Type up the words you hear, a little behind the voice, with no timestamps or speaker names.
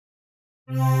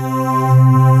Hello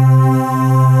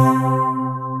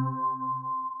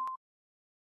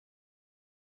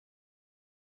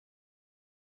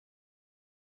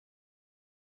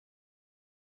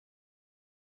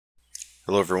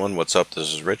everyone, what's up?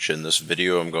 This is Rich. In this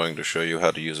video I'm going to show you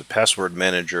how to use a password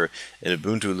manager in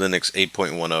Ubuntu Linux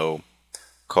 8.10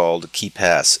 called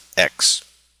KeePassX.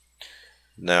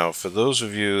 Now for those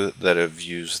of you that have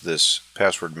used this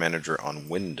password manager on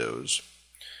Windows,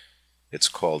 it's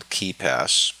called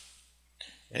Keepass,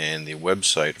 and the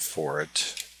website for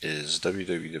it is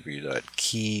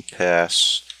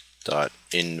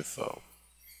www.keepass.info,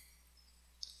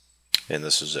 and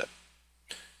this is it.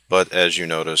 But as you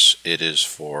notice, it is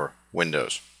for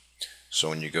Windows. So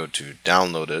when you go to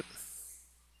download it,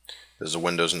 there's a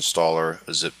Windows installer,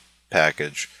 a zip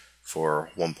package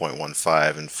for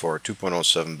 1.15, and for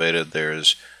 2.07 beta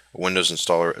there's a Windows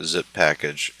installer, a zip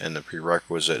package, and the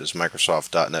prerequisite is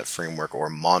Microsoft.NET Framework, or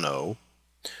Mono,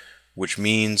 which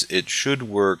means it should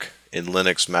work in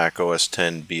Linux, Mac OS X,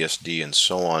 BSD, and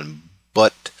so on,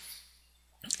 but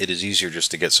it is easier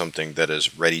just to get something that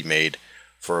is ready-made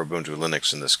for Ubuntu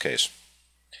Linux in this case.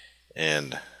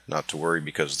 And not to worry,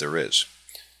 because there is.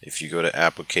 If you go to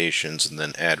Applications and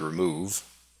then Add Remove,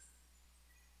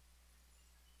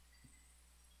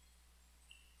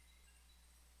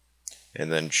 and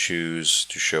then choose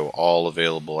to show all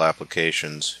available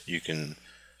applications, you can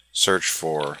search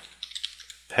for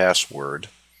password,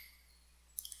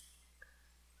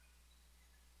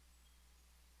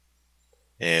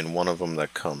 and one of them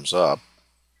that comes up,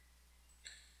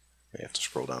 you have to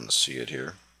scroll down to see it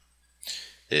here,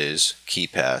 is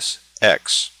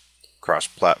KeePassX,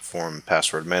 cross-platform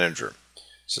password manager. It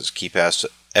says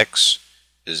KeePassX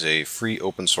is a free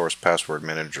open source password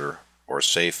manager, or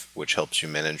safe, which helps you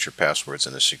manage your passwords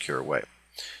in a secure way.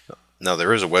 Now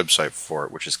there is a website for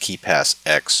it, which is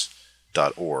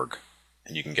KeePassX.org,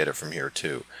 and you can get it from here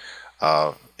too.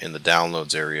 In the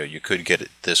downloads area, you could get it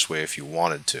this way if you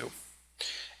wanted to.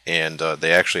 And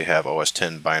they actually have OS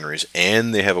X binaries,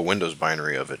 and they have a Windows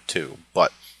binary of it too,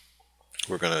 but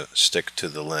we're going to stick to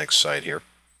the Linux side here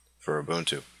for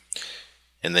Ubuntu.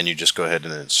 And then you just go ahead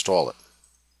and install it.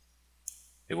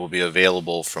 It will be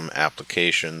available from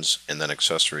Applications, and then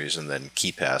Accessories, and then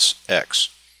KeePassX.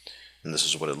 And this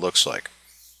is what it looks like.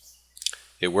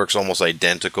 It works almost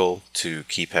identical to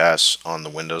KeePass on the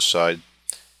Windows side.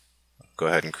 Go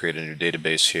ahead and create a new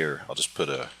database here. I'll just put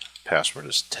a password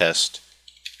as test.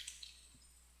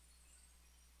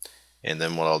 And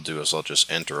then what I'll do is I'll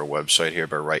just enter a website here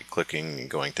by right-clicking and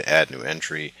going to Add New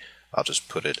Entry. I'll just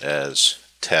put it as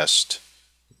test.com,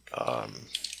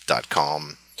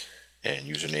 and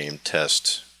username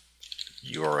test,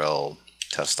 URL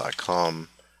test.com,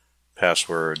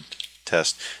 password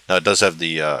test. Now it does have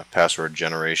the password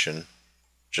generation,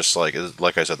 just like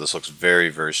I said, this looks very,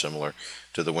 very similar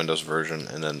to the Windows version.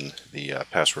 And then the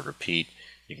password repeat,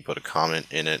 you can put a comment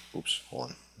in it. Oops, hold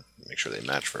on, make sure they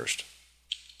match first.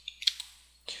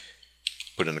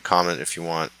 Put in a comment if you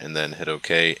want, and then hit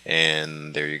OK,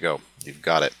 and there you go. You've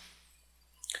got it.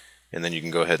 And then you can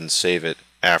go ahead and save it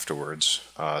afterwards.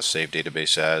 Save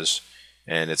database as,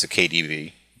 and it's a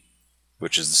KDB,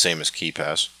 which is the same as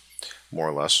KeePass, more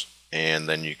or less. And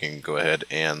then you can go ahead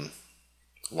and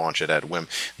launch it at whim.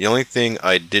 The only thing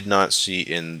I did not see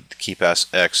in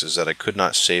KeePassX is that I could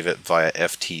not save it via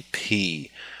FTP,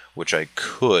 which I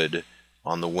could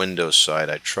on the Windows side.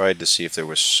 I tried to see if there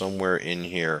was somewhere in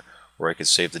here where I could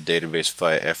save the database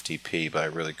via FTP, but I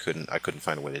really couldn't. I couldn't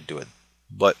find a way to do it.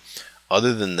 But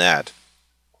other than that,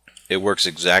 it works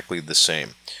exactly the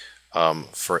same.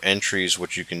 For entries,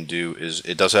 what you can do is,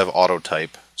 it does have auto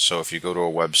type. So if you go to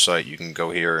a website, you can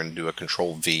go here and do a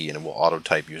Control V, and it will auto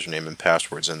type username and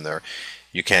passwords in there.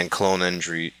 You can clone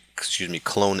entries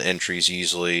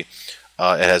easily. It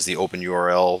has the open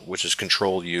URL, which is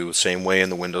Control U, same way in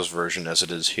the Windows version as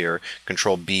it is here.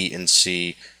 Control B and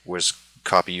C was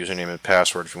copy username and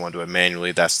password. If you want to do it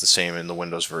manually, that's the same in the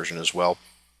Windows version as well.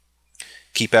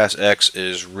 KeePassX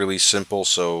is really simple.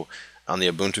 So on the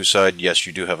Ubuntu side, yes,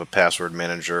 you do have a password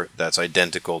manager that's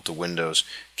identical to Windows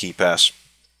KeePass,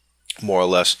 more or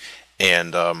less.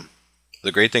 And the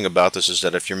great thing about this is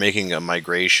that if you're making a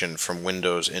migration from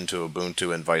Windows into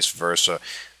Ubuntu and vice versa,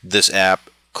 this app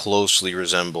closely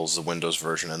resembles the Windows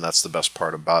version, and that's the best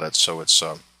part about it. So it's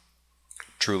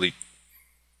truly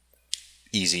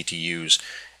easy to use,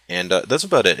 and that's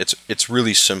about it. It's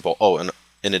really simple. Oh, and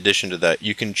in addition to that,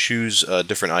 you can choose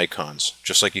different icons,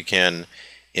 just like you can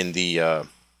in the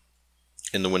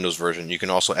Windows version. You can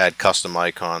also add custom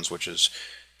icons, which is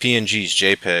PNGs,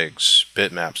 JPEGs,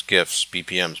 bitmaps, GIFs,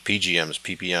 BPMs, PGMs,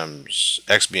 PPMs,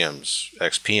 XBMs,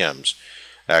 XPMs.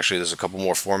 Actually, there's a couple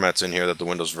more formats in here that the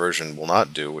Windows version will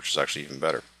not do, which is actually even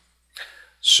better.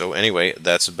 So anyway,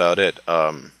 that's about it.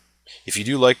 If you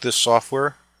do like this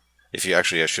software, if you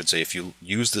actually, I should say, if you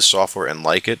use this software and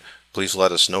like it, please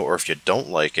let us know. Or if you don't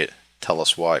like it, tell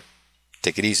us why.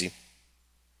 Take it easy.